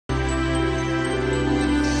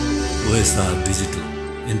OSR Digital,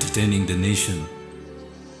 entertaining the nation.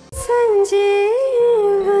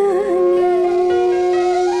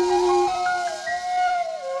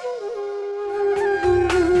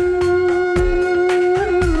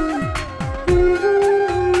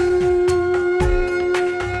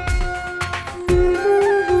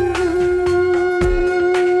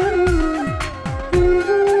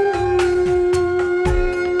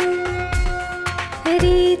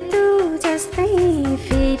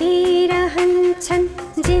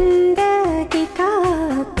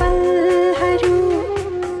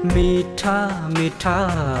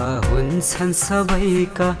 हुन्छन्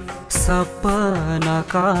सबैका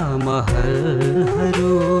सपनाका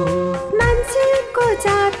महलहरू मान्छेको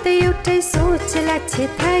जात एउटै सोच लक्ष्य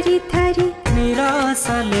थरी थरी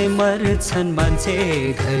निराशाले मर्छन् मान्छे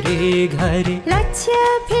घरी घरी लक्ष्य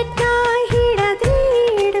भेट्न हिँड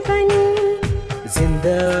दृढ बनी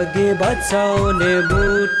जिन्दगी बचाउने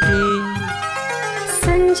बुटी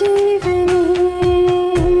सञ्जीवनी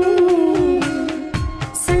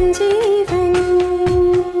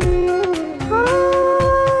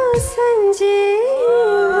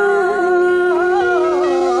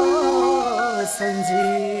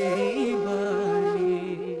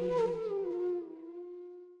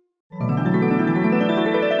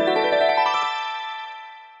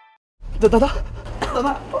दादा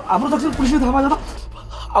हाम्रो दक्षिण पुलिसले थाहा पायो दादा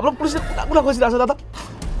हाम्रो पुलिसले कुना खोजिरहेछ दादा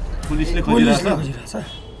पुलिसले खोजिरहेछ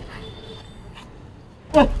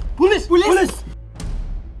पुलिस पुलिस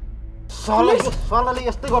सरले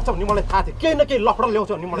यस्तै गर्छ भन्ने मलाई थाहा थियो केही न केही लफडा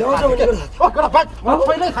ल्याउँछ भन्ने मलाई थाहा थियो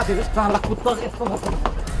पहिल्यै थाहा थियो सरला कुत्ता यस्तो गर्छ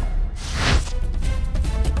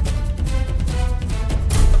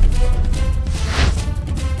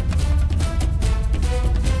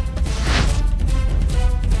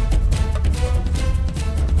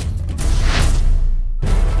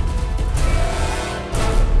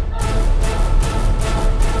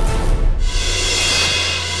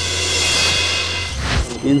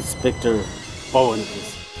इन्स्पेक्टर पवन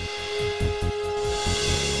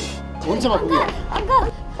हुन्छ म पुगे अंकल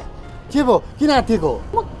के भयो किन आटेको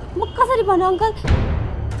म कसरी भन्नु अंकल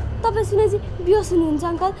तपाई सुनेजी बियोस हुनुहुन्छ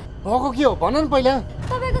अंकल भएको के हो भन न पहिला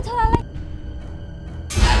तपाईको छोरालाई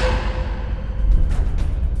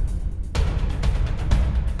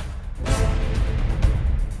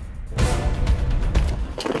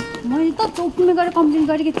मैले त चौकीमा गएर कम्प्लेन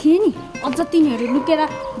गरेको थिएँ नि अझ तिनीहरू लुकेर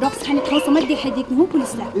ड्रग्स खाने ठाउँसम्म देखाइदिएको हुँ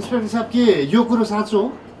पुलिसलाई इन्स्पेक्टर साहब के यो कुरो साँचो हो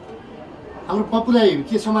हाम्रो पपुलाई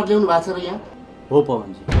के समाज ल्याउनु भएको छ र यहाँ हो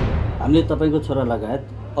पवनजी हामीले तपाईको छोरा लगायत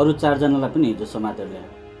अरु 4 जनालाई पनि हिजो समातेर ल्यायौँ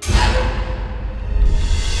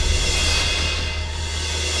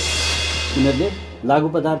उनीहरूले लागु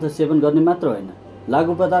पदार्थ सेवन गर्ने मात्र होइन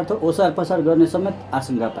लागु पदार्थ ओसार पसार गर्ने समेत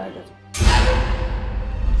आशंका पाएका छन्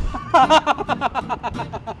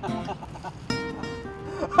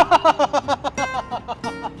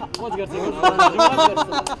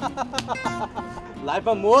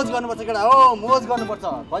लाइफमा मोज गर्नुपर्छ केटा हो मोज गर्नुपर्छ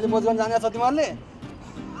कहिले मोज गर्न जाने छ तिमीहरूले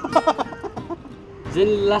जेन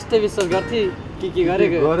लास्टै विश्वास गर्थे के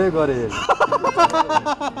गरेको गरे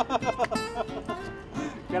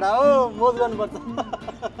केटा हो मोज गर्नुपर्छ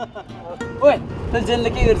ओए त जेनले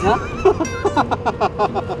के गर्छ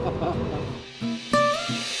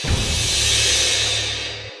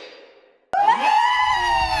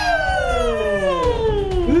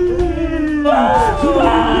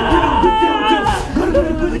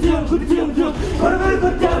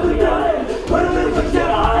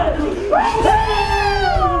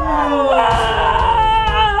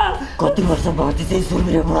कति वर्ष बाँकी चाहिँ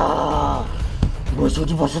सुर्बिर बुढा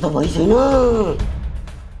 62 वर्ष त भइ छैन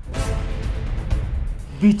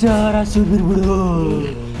बिचारा सुर्बिर बुढो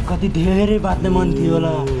कति धेरै बाँच्ने मन थियो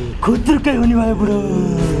होला खुत्रुकै हुने भयो बुढो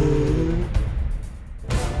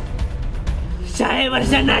 100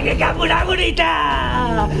 वर्ष नागेका बुढाबुढी त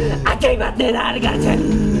आजै बाँच्ने रार गर्छन्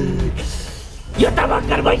यो त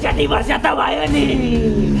भर्खर 62 वर्ष त भयो नि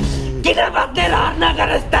किन बाँच्ने रहर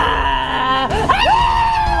नगरोस् त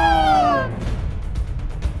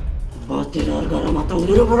बस्ती रहर गरेर मात्र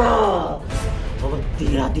हुँदैन बुढा अब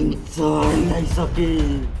 13 दिन चढिआइसके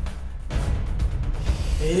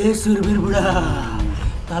ए सुर्बिर बुढा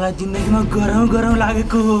तँलाई जिन्दगीमा गरौँ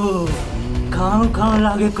लागेको खाउँ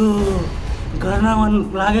लागेको गर्न मन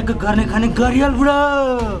लागेको गर्ने खाने गरिहाल बुढा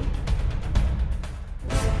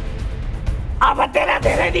अब तेरा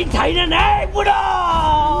धेरै दिन छैनन् है बुढो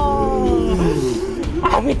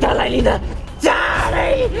हामी तँलाई लिन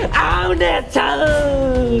चाँडै आउने छौँ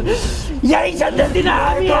यही सन्दर्भ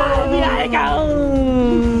हामी आएका हौँ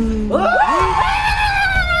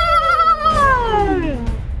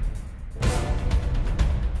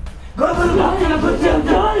गयो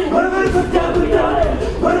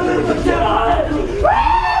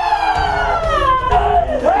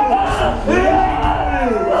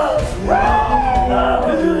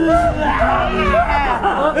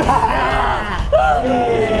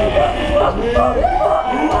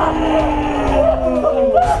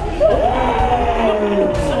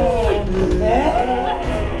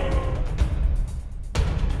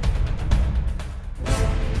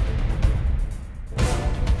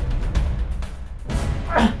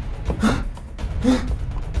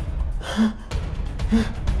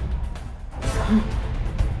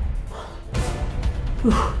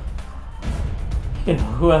हे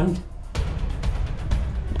भगवान्,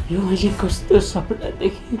 यो मैले कस्तो सपना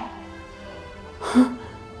देखेँ।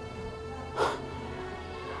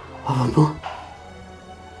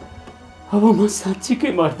 अब म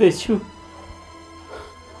साँच्चीकै मर्दैछु।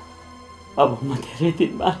 अब म धेरै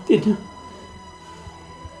दिन बाँच्दिनँ।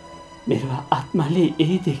 मेरो आत्माले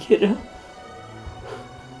यही देखेर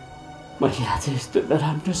मैले आज यस्तो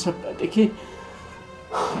नराम्रो सपना देखेँ।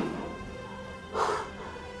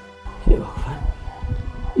 हे भगवान्,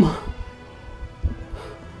 म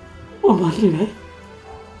मर्ने भए,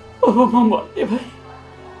 अब म मर्ने भए,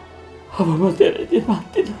 अब म धेरै दिन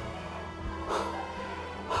बाँच्दिनँ।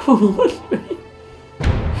 अब म मर्ने भए,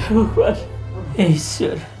 हे भगवान्, हे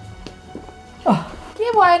ईश्वर। के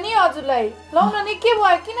भयो नि हजुरलाई? लाउन नि के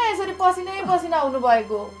भयो? किन यसरी पसिनै पसिना हुनु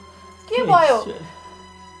भएको? के भयो?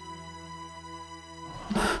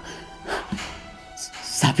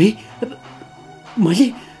 साबी,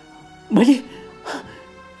 मैले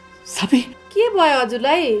साबी, के भयो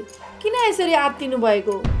हजुरलाई? किन यसरी आत्तिनु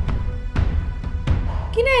भएको?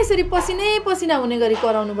 किन यसरी पसिनै पसिना हुने गरी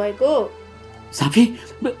कराउनु भएको? साबी,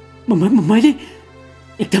 मैले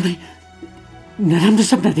एकदमै नराम्रो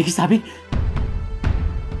सपना देखेँ। साबी,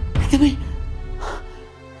 एकदमै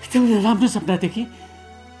नराम्रो सपना देखेँ।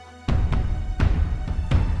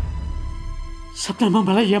 सपनामा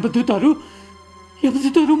मलाई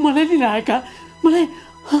यमदूतहरू मलाई लिन आएका, मलाई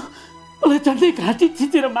झन्डै घाँटी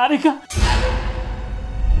थिचेर मारेका।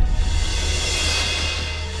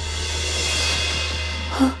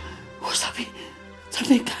 हो साबी,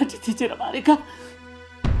 झन्डै घाँटी थिचेर मारेका।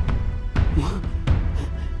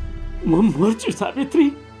 म मर्छु सावित्री,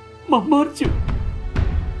 म मर्छु।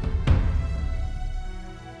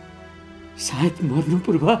 सायद मर्नु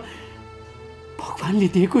पूर्व भगवानले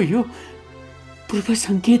दिएको यो पूर्व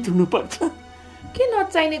सङ्केत हुनुपर्छ। के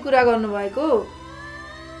नचाहिने कुरा गर्नुभएको?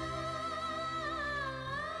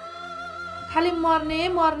 खालि मर्ने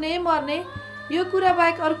मर्ने मर्ने यो कुरा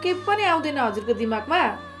बाहेक अरू केही पनि आउँदैन हजुरको दिमागमा?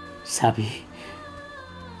 साबी,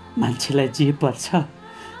 मान्छेलाई जे पर्छ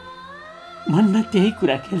मनमा त्यही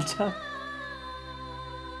कुरा खेल्छ,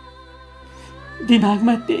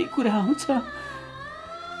 दिमागमा त्यही कुरा आउँछ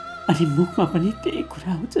अनि मुखमा पनि त्यही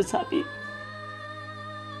कुरा आउँछ। साबी,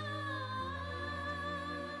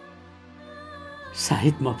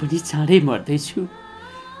 सायद म पनि चाँडै मर्दैछु,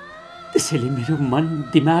 त्यसैले मेरो मन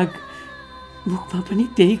दिमाग मुखमा पनि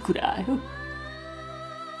त्यही कुरा आयो।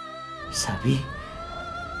 साबी,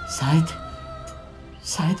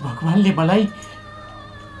 सायद भगवानले मलाई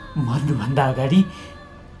मर्नुभन्दा अगाडि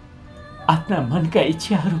आफ्ना मनका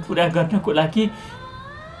इच्छाहरू पुरा गर्नको लागि,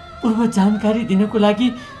 पूर्व जानकारी दिनको लागि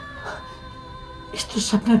यस्तो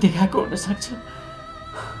सपना देखाएको हुन सक्छ।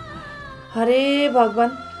 हरे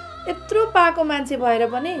भगवान्, यत्रो पाको मान्छे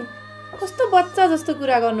भएर पनि कस्तो बच्चा जस्तो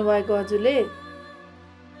कुरा गर्नुभएको हजुरले?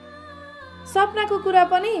 सपनाको कुरा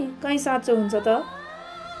पनि कहीँ साँचो हुन्छ त?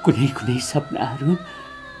 कुनै कुनै सपनाहरू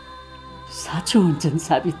साँचो हुन्छन्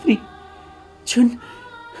सावित्री, जुन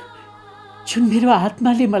मेरो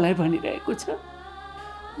आत्माले मलाई भनिरहेको छ।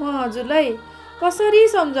 म हजुरलाई कसरी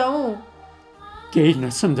सम्झाउँ? केही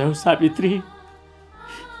नसम्झाऊ सावित्री,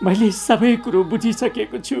 मैले सबै कुरो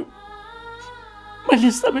बुझिसकेको छु,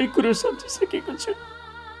 मैले सबै कुरो सम्झिसकेको छु।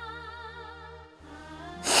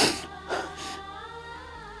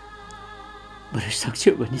 बरु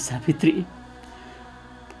सक्छौ भने सावित्री,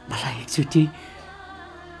 मलाई एकचोटि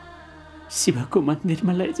शिवको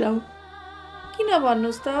मन्दिरमा लैजाऊ। किन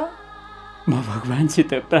भन्नुहोस् त? म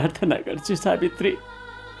भगवानसित प्रार्थना गर्छु सावित्री,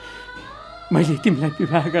 मैले तिमीलाई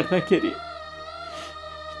विवाह गर्दाखेरि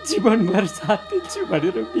जीवनभर साथ दिन्छु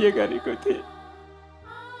भनेर बिहे गरेको थिएँ।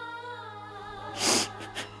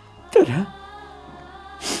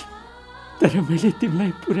 तर मैले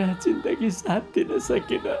तिमीलाई पुरा जिन्दगी साथ दिन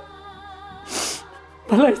सकिनँ।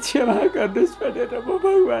 मलाई क्षमा गर्नुहोस् भनेर म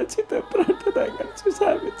भगवानसित प्रार्थना गर्छु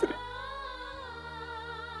सावित्री।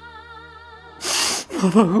 म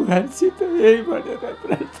भगवानसित यही भनेर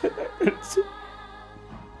प्रार्थना गर्छु।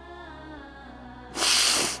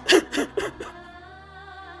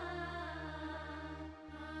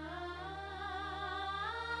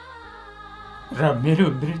 र मेरो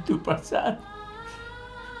मृत्यु पश्चात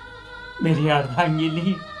मेरी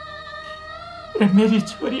अर्धाङ्गिनी र मेरी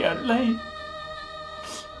छोरीहरूलाई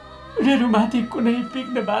उनीहरूमाथि कुनै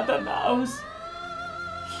विघ्न बाधा नआओस्,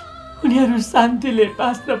 उनीहरू शान्तिले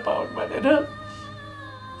बाँच्न पाउन् भनेर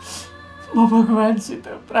म भगवानसित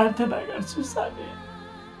प्रार्थना गर्छु सामी।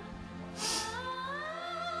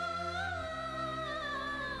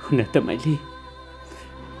 हुन त मैले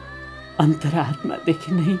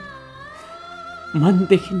अन्तरात्मादेखि नै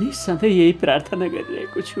मनदेखि नै सधैँ यही प्रार्थना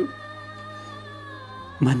गरिरहेको छु।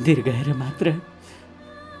 मन्दिर गएर मात्र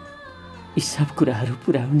यी सब कुराहरू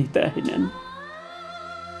पुरा हुने त होइनन्।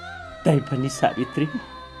 तैपनि सावित्री,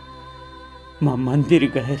 म मन्दिर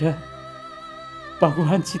गएर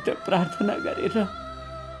भगवानसित प्रार्थना गरेर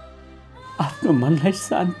आफ्नो मनलाई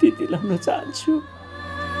शान्ति दिलाउन चाहन्छु।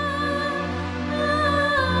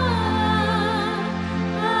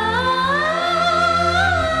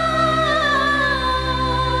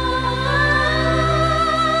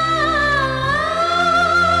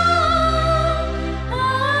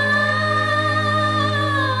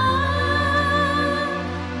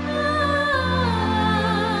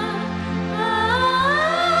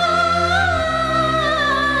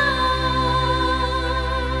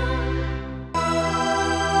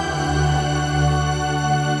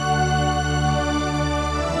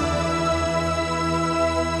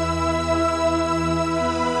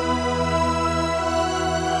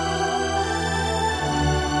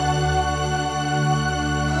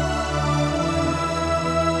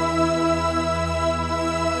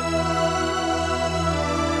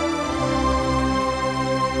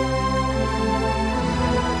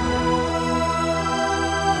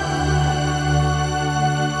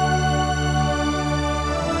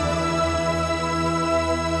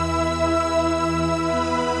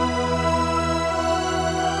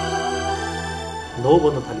 नौ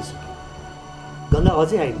बन्न थालिसक्यो। गङ्गा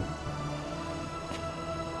अझै आएन।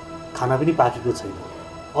 खाना पनि पाकेको छैन।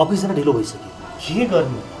 अफिस र ढिलो भइसक्यो। के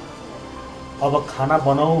गर्ने? अब खाना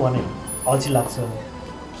बनाऊ भने अल्छी लाग्छ।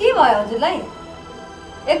 के भयो हजुरलाई?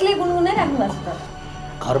 एक्लै गुनगुनै राख्नु भएको छ त?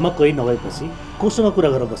 घरमा कोही नभएपछि कोसँग कुरा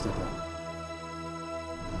गरेर बस्ने त?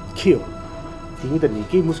 के हो, तिमी त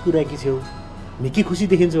निकै मुस्कुराएकी छेउ, निकै खुसी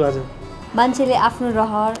देखिन्छौ आज। मान्छेले आफ्नो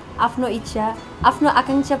रहर, आफ्नो इच्छा, आफ्नो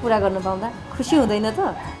आकांक्षा पूरा गर्न पाउँदा खुसी हुँदैन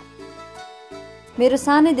त? मेरो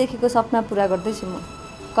सानैदेखिको सपना पूरा गर्दैछु म,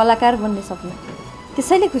 कलाकार बन्ने सपना।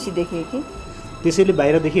 त्यसैले खुसी देखेँ कि? त्यसैले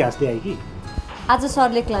बाहिरदेखि हाँस्दै आए कि? आज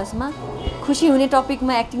सरले क्लासमा खुसी हुने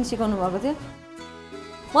टपिकमा एक्टिङ सिकाउनु भएको थियो।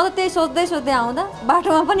 म त त्यही सोच्दै सोच्दै आउँदा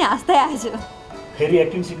बाटोमा पनि हाँस्दै आएछु। फेरि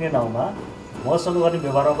एक्टिङ सिक्ने नाउँमा मसँग गर्ने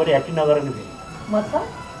व्यवहारमा पनि एक्टिङ नगर्नु फेरि। मतलब?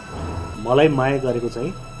 मलाई माया गरेको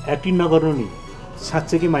चाहिँ एक्टिङ नगर्नु नि,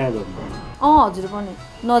 साँच्चै माया गर्नु। हजुर पनि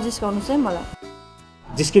नजिस्काउनुहोस् है मलाई।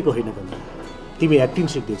 जिस्केको होइन गङ्गा, तिमी एक्टिङ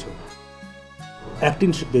सिक्दैछौ।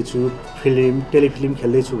 एक्टिङ सिक्दैछु, फिल्म टेलिफिल्म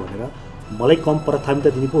खेल्दैछु भनेर मलाई कम प्राथमिकता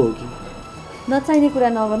दिनु पो हो कि? नचाहिने कुरा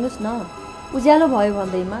नगर्नुहोस् न। उज्यालो भयो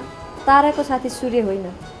भन्दैमा ताराको साथी सूर्य होइन,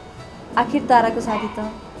 आखिर ताराको साथी त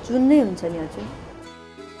जुन नै हुन्छ नि हजुर।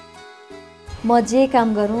 म जे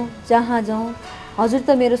काम गरौँ, जहाँ जाउँ, हजुर त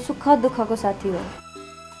मेरो सुख दुःखको साथी हो।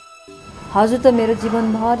 हजुर त मेरो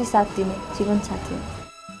जीवनभरि साथ दिने जीवन साथी हो।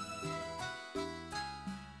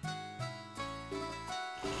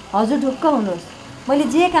 हजुर ढुक्क हुनुहोस्, मैले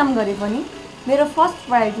जे काम गरे पनि मेरो फर्स्ट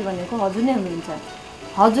प्रायोरिटी भनेको हजुर नै हुनुहुन्छ।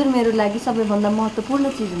 हजुर मेरो लागि सबैभन्दा महत्त्वपूर्ण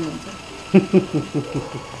चिज हुनुहुन्छ।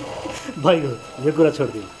 भइगयो, यो कुरा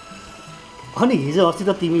छोडिदियो। अनि हिजो अस्ति त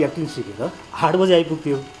तिमी एक्टिङ सिकेर 8 बजे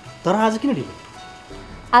आइपुग्थ्यौ, तर आज किन ढिलो?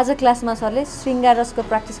 आज क्लासमा सरले श्रृङ्गार रसको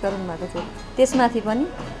प्र्याक्टिस गराउनु भएको थियो। त्यसमाथि पनि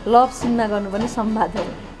लभ सिनमा गर्नुपर्ने सम्वाद हो।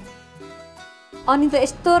 अनि त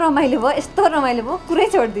यस्तो रमाइलो भयो, कुरै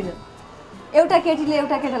छोडिदिनु। एउटा केटीले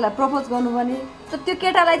एउटा केटालाई प्रपोज गर्नुपर्ने, त त्यो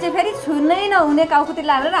केटालाई चाहिँ फेरि छुनै नहुने काउकुती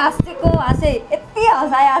लाएर हाँसे। यति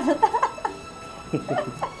हँसाए आज त।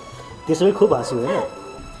 त्यसमै खुब हाँस्यो होइन?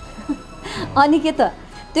 अनि के त,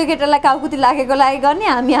 त्यो केटालाई काउकुती लागेको लागि गर्ने,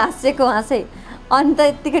 हामी हाँसे। अनि त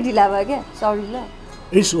यत्तिकै ढिला भयो क्या, सरी ल।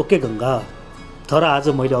 इट्स ओके गङ्गा, तर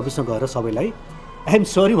आज मैले अफिसमा गएर सबैलाई आइएम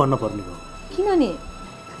सरी भन्न पर्ने भयो। किन नि?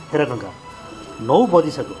 हेर गङ्गा, 9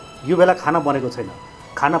 बजिसक्यो, यो बेला खाना बनेको छैन।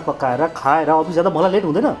 खाना पकाएर खाएर अफिस जाँदा मलाई लेट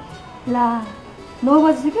हुँदैन? ला 9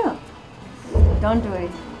 बजिसक्यो? डोन्ट वरी,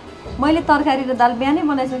 मैले तरकारी र दाल बिहानै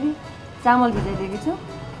बनाइसकेँ, चामल भिजाइदिएको छु,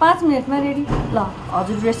 5 मिनटमा रेडी। ल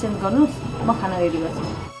हजुर ड्रेस चेन्ज गर्नुहोस्, म खाना रेडी गर्छु।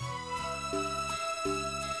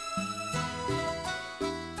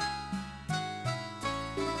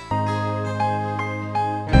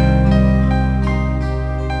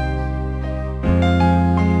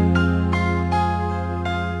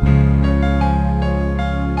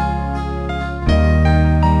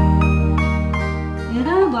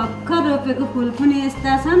 फुल पनि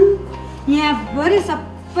यस्ता छन् यहाँ भरि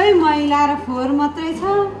सबै मैला र फोहोर मात्रै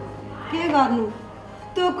छ के गर्नु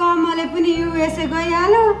त्यो कमले पनि युएसए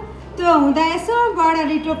गइहाल्यो त्यो हुँदा यसो बडा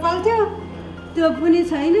रिटो पल्थ्यो त्यो पनि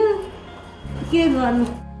छैन के गर्नु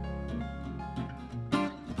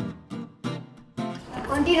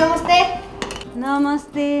आन्टी नमस्ते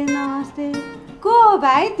नमस्ते नमस्ते को हो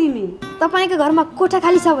भाइ तिमी तपाईको घरमा कोठा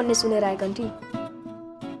खाली छ भन्ने सुनेर आएको आन्टी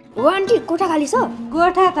हो आन्टी कोठा खाली छ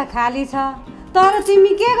कोठा त खाली छ तर तिमी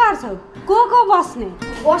के गर्छौ को बस्ने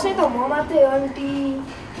बस्ने त म मात्रै आन्टी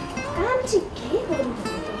काम चाहिँ के गर्नु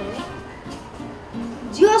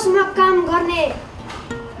जियोसमा काम गर्ने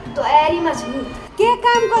तयारीमा छु के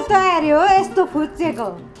कामको तयारी हो यस्तो फुच्चेको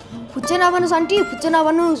फुच्चे नबन्नुस् आन्टी फुच्चे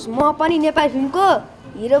नबन्नुस् म पनि नेपाली फिल्मको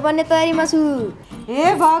हिरो बन्ने तयारीमा छु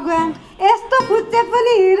हे भगवान यस्तो फुच्चे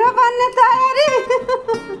पनि हिरो बन्ने तयारी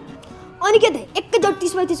अनि के त एकैचोटि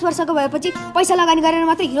 30-35 वर्षको भएपछि पैसा लगानी गरेर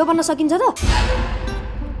मात्रै हिरो बन्न सकिन्छ त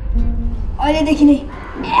अहिलेदेखि नै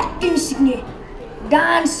एक्टिङ सिक्ने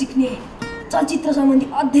डान्स सिक्ने चलचित्र सम्बन्धी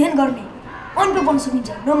अध्ययन गर्ने अनि पो बन्न सकिन्छ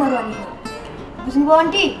नम्बर 1 हिरो बुझ्नुभयो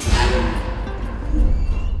आन्टी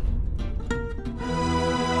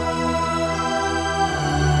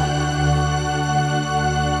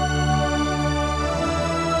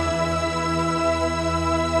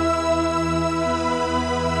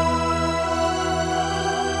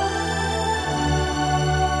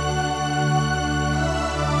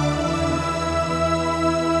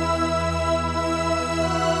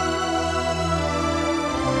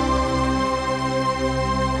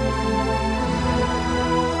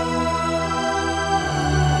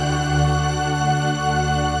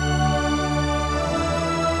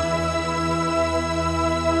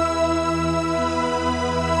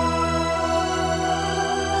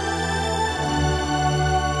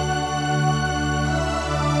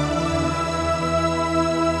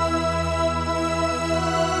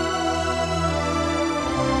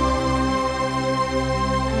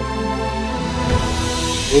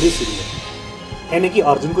धेरै श्रीमती यानि कि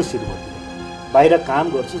अर्जुनको श्रीमती बाहिर काम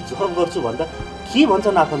गर्छु जब गर्छु भन्दा के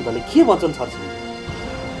भन्छन् आफन्तले के भन्छन् छरछिमेकी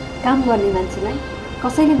काम गर्ने मान्छेलाई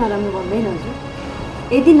कसैले नराम्रो भन्दैन हजुर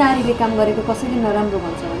यदि नारीले काम गरेको कसैले नराम्रो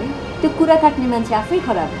भन्छ भने त्यो कुरा काट्ने मान्छे आफै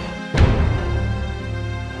खराब हो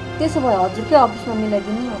त्यसो भए हजुरकै अफिसमा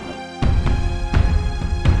मिलाइदिनु न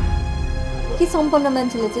के सम्पन्न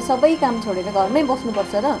मान्छेले चाहिँ सबै काम छोडेर घरमै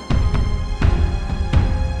बस्नुपर्छ र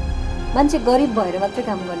मान्छे गरिब भएर मात्र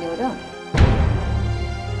काम गर्ने हो र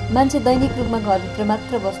मान्छे दैनिक रूपमा घरभित्र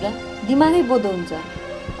मात्र बस्दा दिमागै बोधो हुन्छ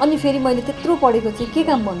अनि फेरि मैले त्यत्रो पढेको चाहिँ के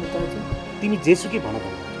काम भन्नु त हजुर तिमी जेसुकै भन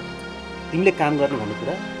भन तिमीले काम गर्ने भन्ने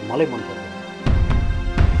कुरा मलाई मन पर्दैन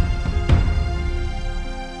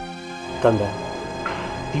गङ्गा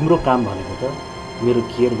तिम्रो काम भनेको त मेरो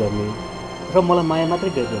केयर गर्ने र मलाई माया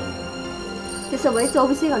मात्रै गर्ने त्यसो भए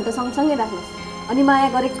 24 घण्टा सँगसँगै राख्नुहोस् अनि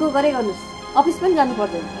माया गरेको गरे गर्नुहोस् अफिस पनि जानु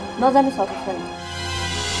पर्दैन नजानु सक्छ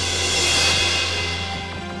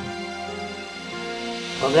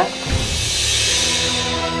गङ्गा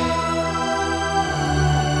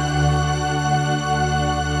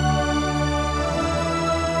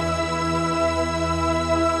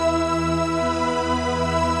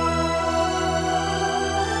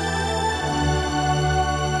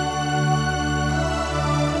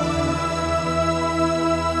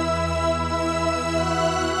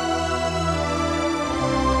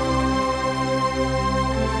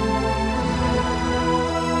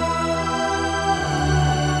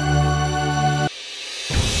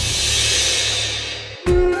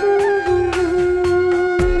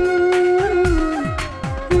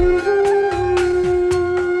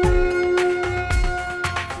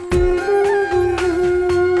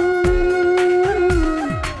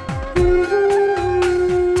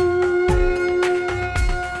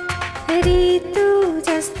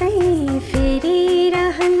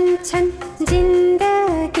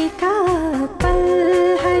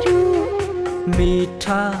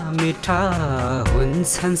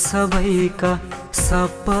हुन्छन् सबैका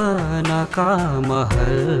सपनाका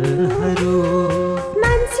महलहरू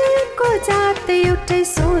मान्छेको जात एउटै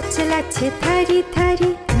सोच लक्ष्य थरी थरी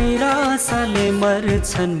निराशाले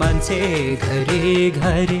मर्छन् मान्छे घरी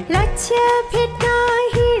घरी लक्ष्य भेट्न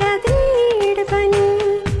हिँडा दृढ बनी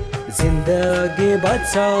जिन्दगी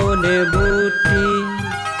बचाउने बुटी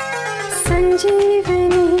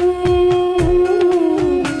सञ्जीवनी